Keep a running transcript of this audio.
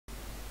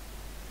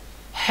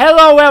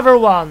Hello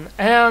everyone,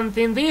 and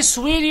in this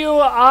video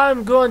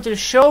I'm going to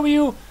show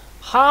you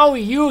how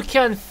you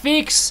can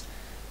fix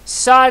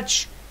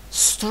such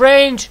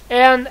strange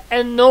and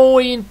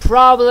annoying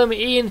problem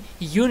in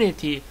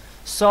Unity.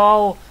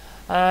 So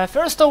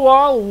first of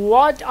all,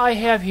 what I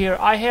have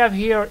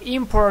here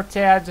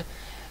imported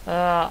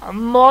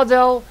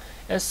model.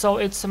 So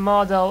it's a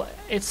model,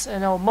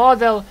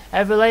 model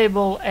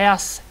available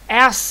as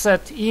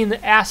asset in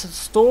asset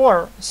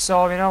store.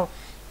 So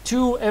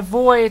to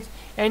avoid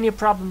any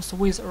problems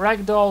with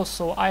Ragdoll,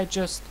 so I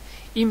just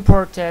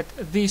imported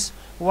this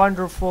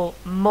wonderful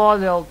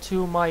model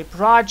to my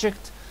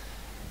project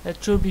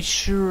to be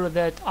sure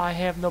that I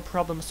have no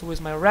problems with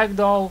my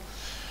Ragdoll.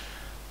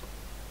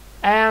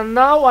 And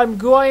now I'm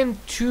going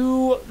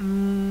to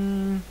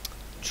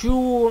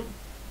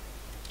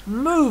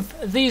move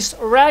this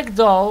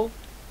Ragdoll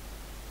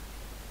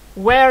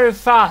very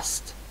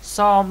fast.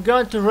 So I'm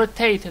going to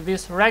rotate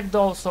this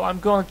Ragdoll, so I'm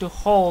going to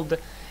hold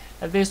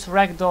this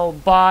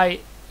Ragdoll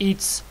by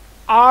its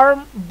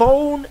arm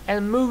bone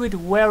and move it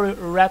very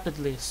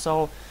rapidly.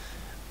 So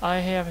I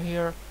have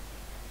here,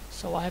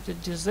 so I have to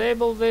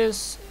disable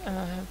this, and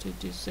I have to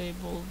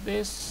disable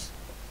this,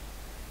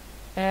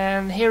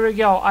 and here we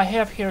go. I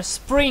have here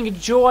spring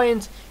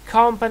joint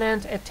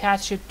component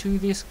attached to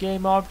this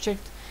game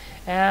object,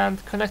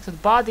 and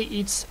connected body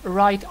its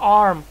right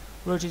arm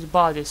rigid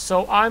body.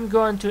 So I'm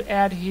going to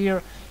add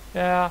here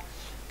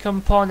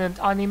component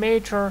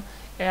animator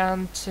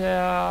and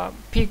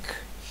pick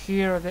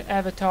here the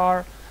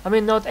avatar,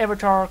 not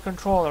avatar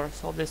controller,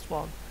 so this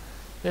one.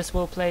 This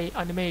will play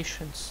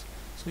animations,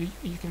 so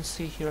you can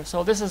see here.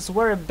 So this is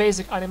very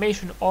basic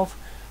animation of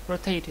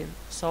rotating.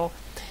 So,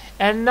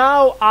 and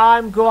now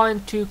I'm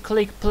going to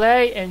click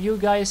play and you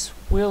guys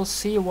will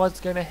see what's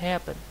gonna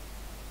happen.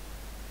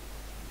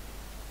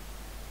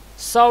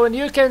 So, and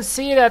you can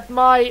see that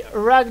my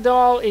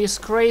Ragdoll is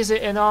crazy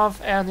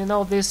enough, and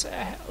this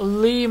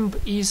limb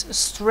is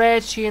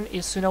stretching.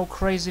 It's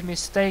crazy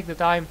mistake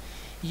that I'm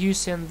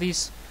using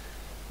this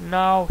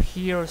now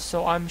here.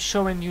 So I'm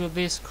showing you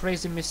this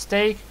crazy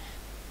mistake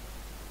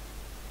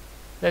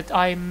that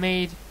I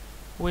made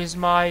with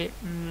my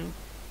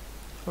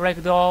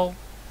Ragdoll.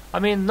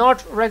 Not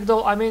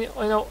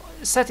Ragdoll,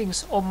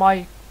 settings of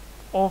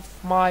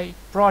my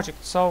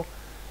project. So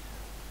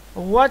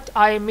what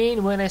I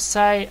mean when I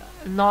say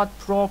not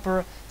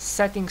proper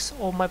settings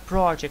of my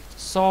project,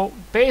 so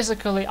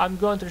basically I'm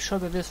going to show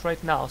you this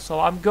right now.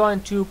 So I'm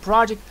going to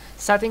project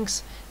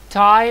settings,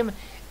 time,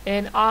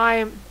 and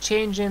I'm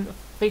changing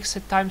fixed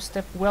time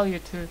step value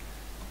to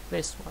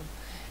this one,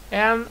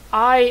 and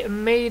I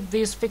made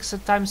this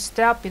fixed time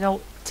step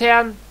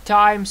 10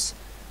 times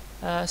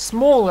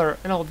smaller,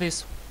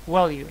 this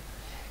value.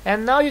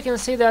 And now you can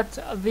see that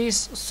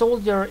this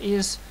soldier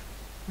is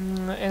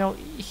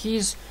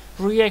his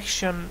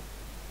reaction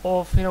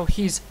of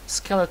his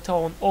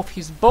skeleton, of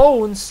his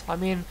bones,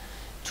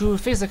 to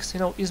physics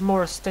is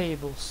more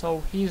stable,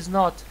 so he's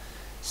not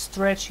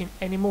stretching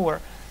anymore.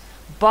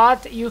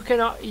 But you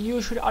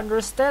should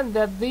understand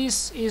that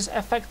this is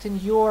affecting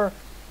your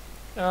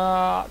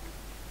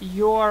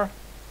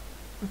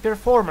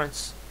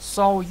performance.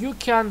 So you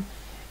can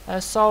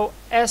so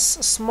as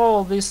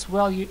small this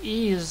value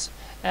is,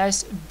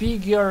 as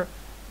bigger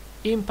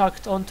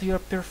impact onto your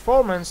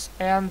performance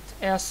and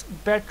as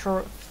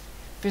better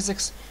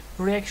physics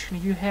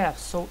reaction you have.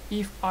 So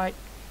if I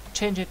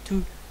change it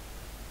to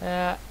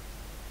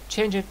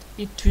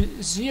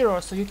 0,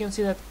 so you can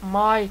see that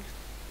my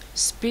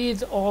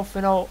speed of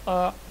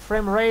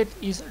frame rate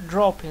is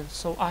dropping.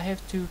 So I have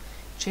to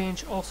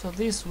change also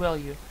this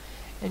value,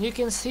 and you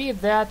can see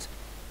that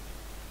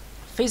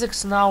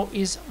physics now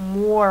is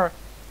more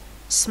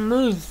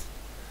smooth,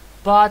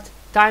 but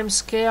time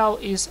scale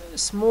is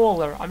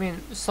smaller.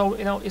 So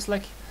it's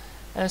like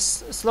a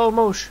slow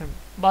motion,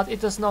 but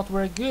it is not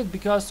very good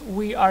because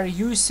we are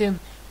using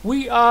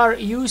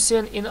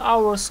in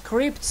our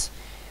scripts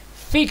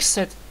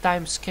fixed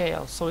time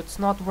scale, so it's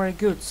not very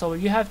good. So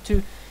you have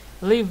to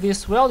leave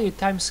this value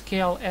time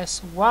scale as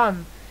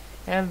 1,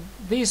 and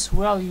this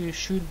value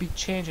should be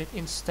changed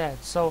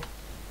instead. So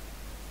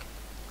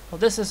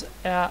this is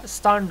a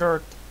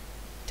standard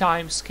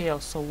time scale,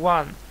 so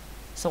 1.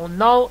 So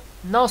no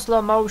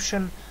slow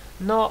motion,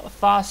 no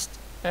fast,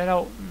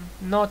 no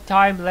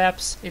time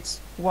lapse. It's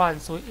 1.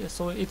 So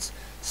it's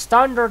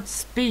standard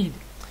speed,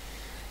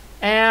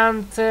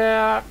 and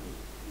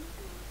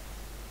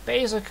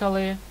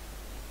basically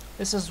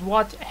this is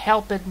what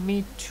helped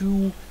me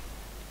to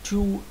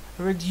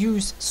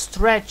reduce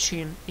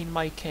stretching in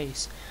my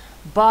case.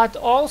 But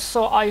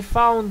also I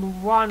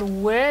found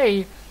one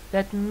way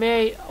that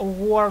may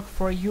work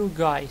for you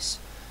guys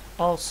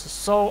also.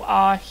 So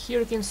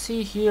here you can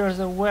see here is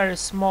a very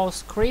small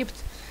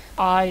script.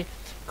 I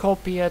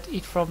copied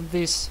it from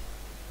this.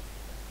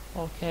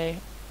 Okay,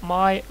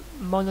 my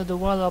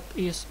monodevelop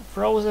is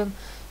frozen,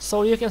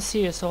 so you can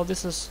see. So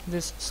this is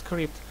this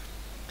script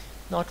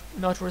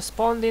not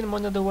responding,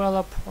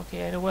 monodevelop.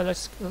 Okay, anyway,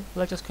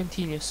 let us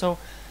continue. So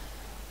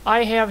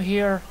I have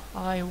here,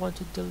 I want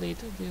to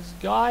delete this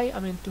guy,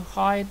 to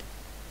hide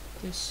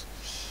this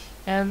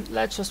and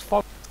let's just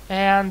focus.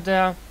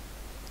 And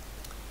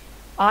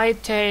I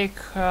take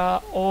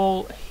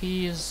all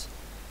his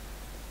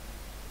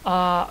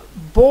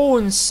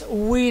bones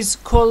with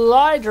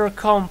collider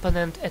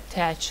component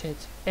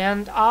attached,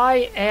 and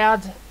I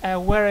add a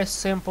very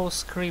simple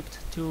script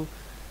to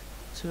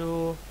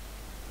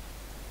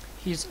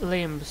his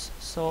limbs.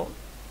 So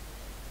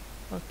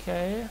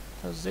okay,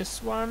 so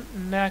this one,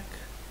 neck,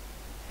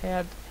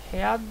 head,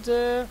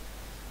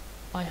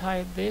 I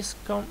hide this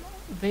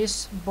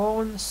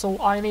bone, so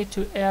I need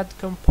to add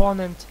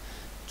component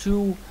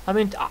to,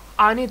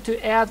 I need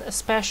to add a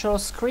special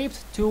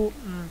script to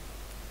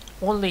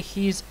only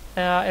his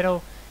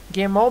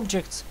game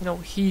objects,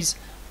 his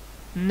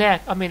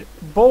neck,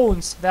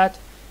 bones that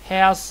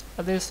has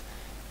this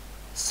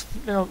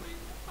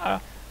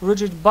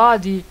rigid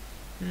body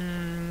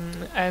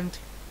and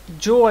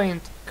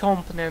joint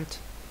component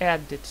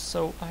added.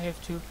 So I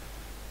have to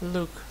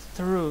look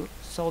through.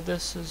 So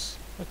this is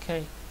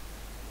okay,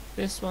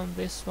 this one,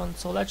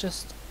 so let's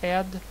just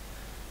add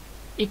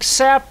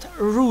except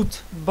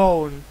root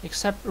bone,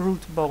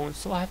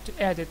 so I have to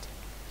add it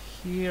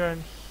here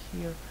and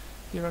here,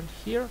 here and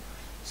here.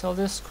 So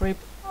this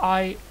script,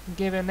 I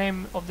gave a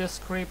name of this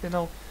script,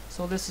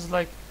 so this is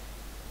like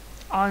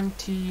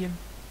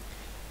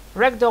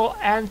Ragdoll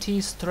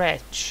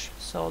anti-stretch.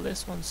 So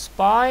this one,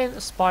 spine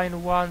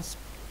 1,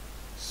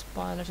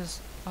 spine, let's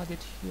just add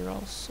it here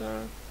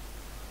also.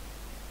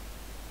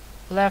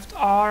 Left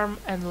arm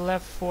and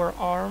left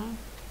forearm.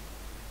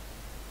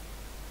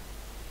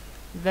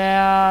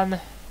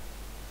 Then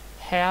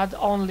head,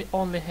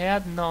 only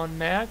head, no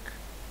neck.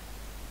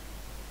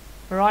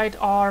 Right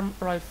arm,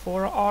 right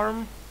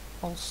forearm,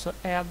 also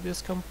add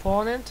this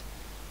component,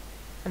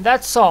 and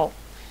that's all.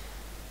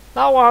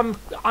 Now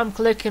I'm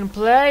clicking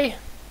play,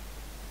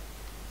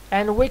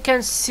 and we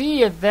can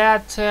see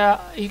that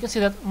you can see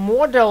that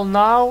model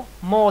now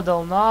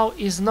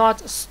is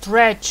not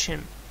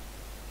stretching,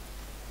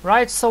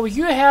 right? So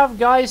you have,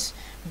 guys,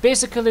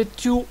 basically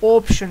two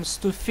options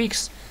to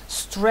fix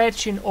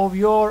stretching of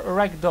your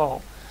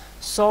Ragdoll.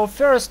 So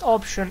first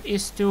option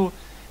is to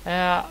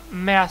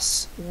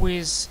mess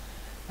with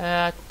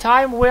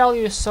time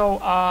value.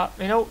 So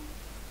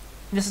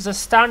this is a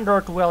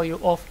standard value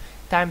of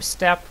time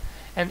step,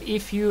 and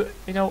if you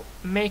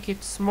make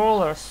it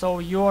smaller, so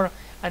your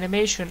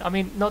animation,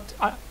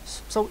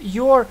 so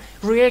your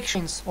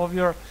reactions of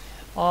your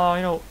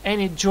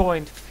any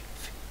joint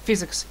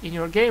physics in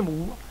your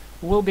game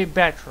will be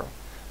better,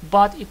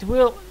 but it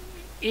will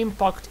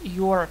impact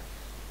your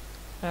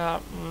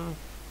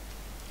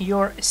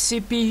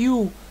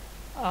CPU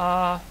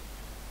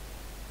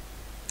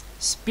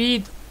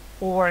speed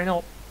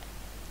or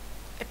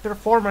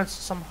performance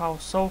somehow.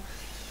 So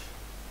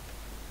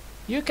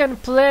you can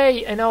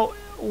play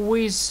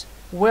with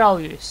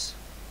values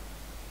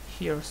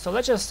here. So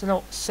let's just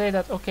say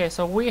that okay,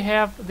 so we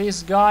have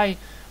this guy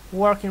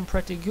working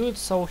pretty good,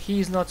 so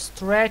he's not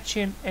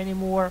stretching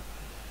anymore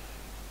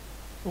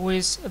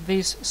with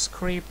this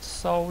script.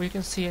 So we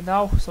can see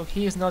now, so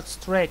he is not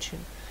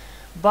stretching,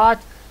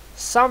 but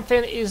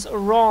something is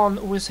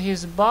wrong with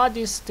his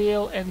body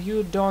still, and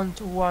you don't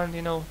want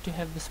to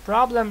have this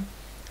problem,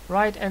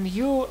 right? And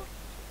you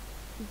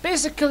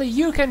basically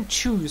you can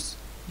choose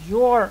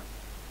your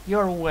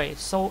way.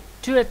 So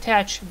to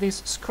attach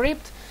this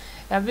script,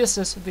 and this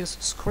is this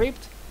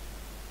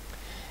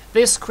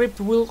script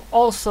will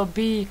also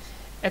be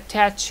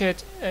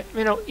attached,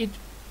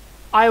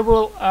 I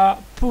will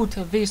put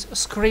this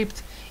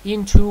script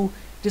into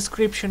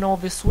description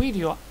of this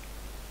video,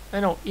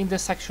 in the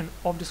section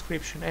of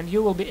description, and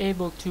you will be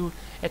able to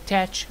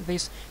attach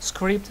this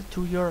script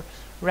to your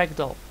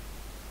Ragdoll.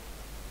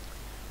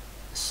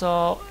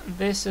 So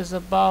this is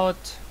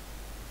about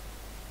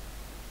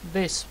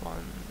this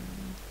one.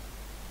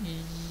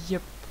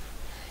 Yep.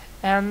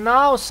 And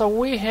now, so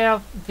we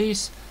have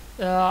this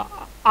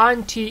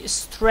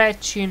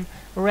anti-stretching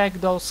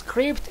Ragdoll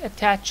script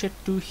attached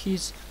to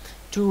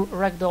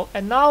Ragdoll.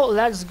 And now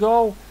let's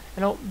go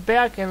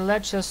back, and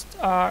let's just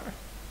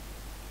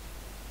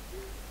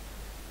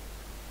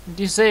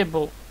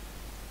disable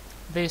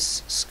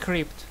this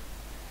script,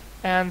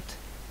 and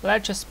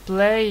let's just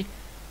play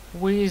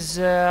with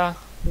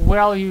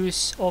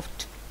values of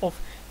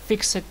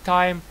fixed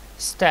time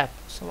step.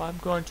 So I'm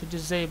going to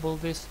disable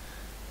this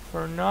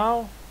for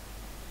now.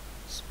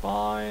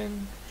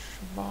 Spine,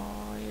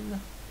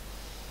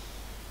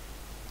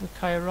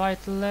 okay,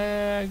 right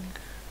leg,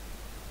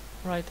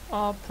 right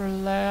upper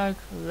leg,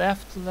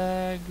 left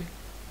leg,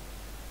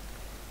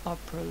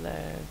 upper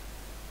leg.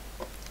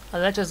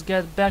 And let's just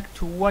get back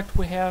to what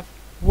we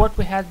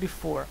had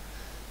before.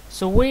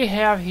 So we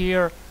have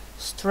here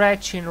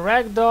stretching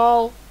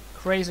Ragdoll,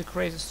 crazy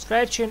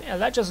stretching, and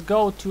let's just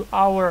go to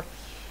our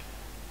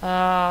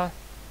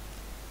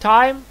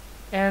time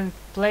and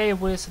play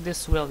with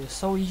this value.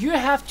 So you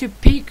have to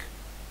pick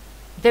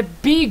the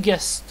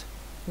biggest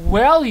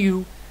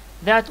value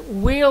that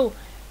will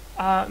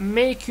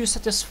make you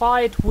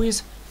satisfied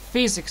with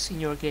physics in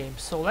your game.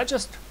 So let's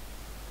just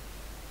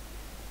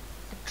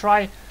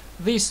try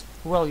this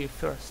value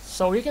first.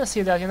 So you can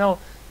see that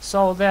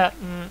so that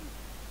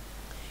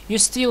you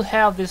still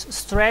have this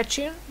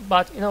stretching,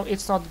 but you know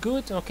it's not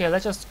good. Okay,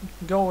 let's just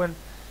go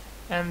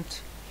and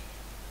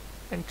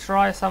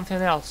try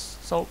something else.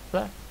 So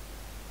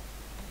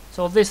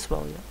this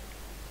value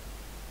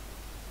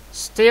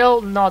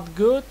still not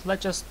good.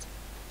 Let's just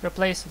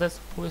replace this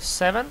with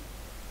 7.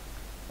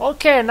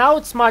 Okay, now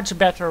it's much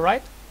better,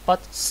 right?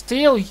 But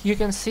still you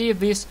can see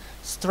this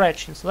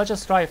stretching. So let's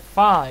just try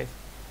 5.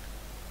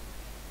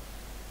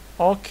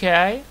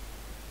 Okay,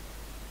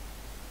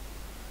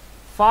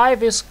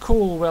 5 is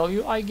cool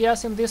value, I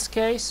guess, in this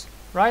case,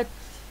 right?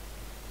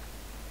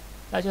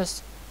 Let's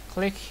just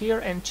click here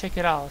and check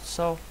it out.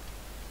 So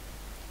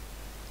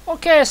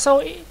okay, so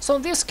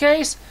in this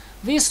case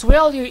this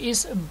value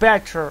is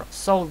better,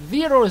 so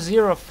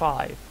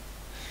 0.05.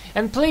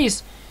 And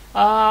please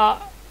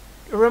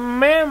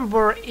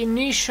remember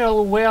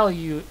initial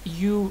value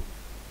you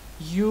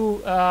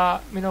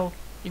know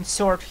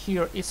insert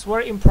here. It's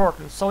very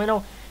important. So you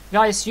know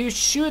guys, you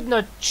should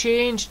not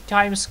change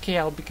time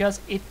scale because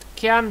it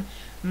can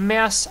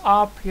mess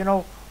up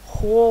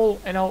whole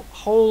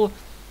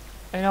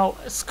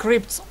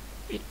scripts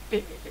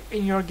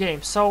in your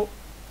game. So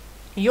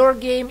your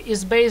game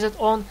is based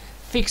on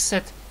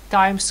fixed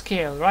time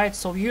scale, right?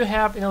 So you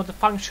have the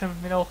function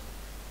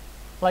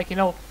like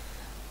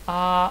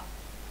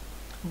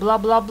blah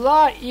blah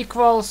blah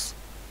equals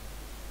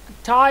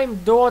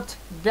time dot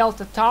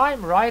delta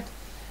time, right?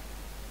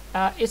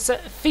 It's a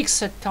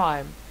fixed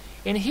time.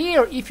 And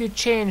here, if you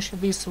change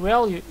this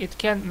value, it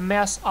can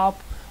mess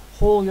up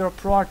whole your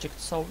project.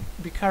 So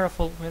be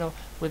careful,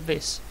 with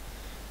this.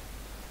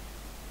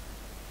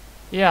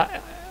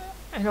 Yeah,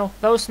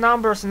 those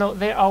numbers,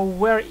 they are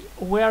very,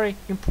 very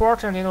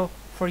important,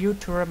 for you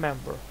to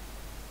remember.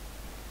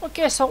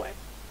 Okay, so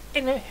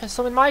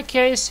in my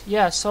case,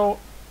 yeah. So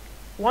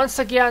once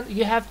again,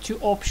 you have two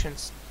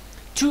options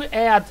to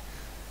add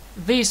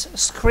this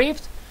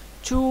script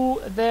to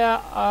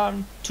the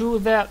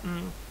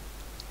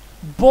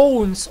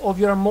bones of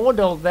your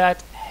model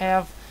that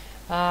have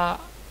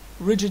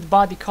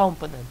RigidBody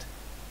component,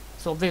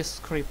 so this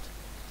script,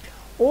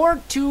 or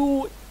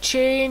to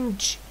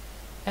change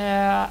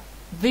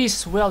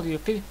this value,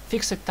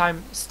 fixed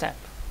time step.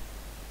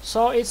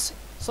 So it's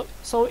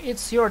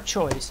your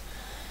choice.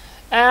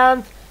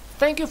 And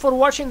thank you for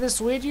watching this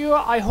video.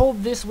 I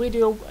hope this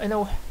video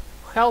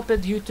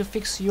helped you to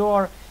fix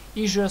your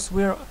issues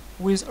with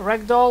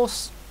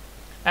ragdolls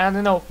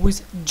and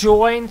with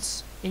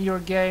joints in your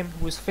game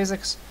with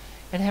physics.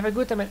 And have a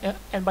good time,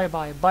 and bye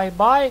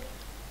bye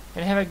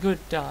and have a good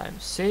time.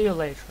 See you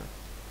later.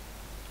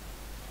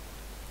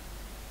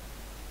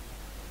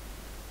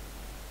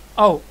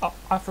 Oh,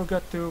 I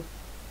forgot to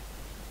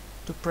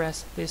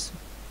press this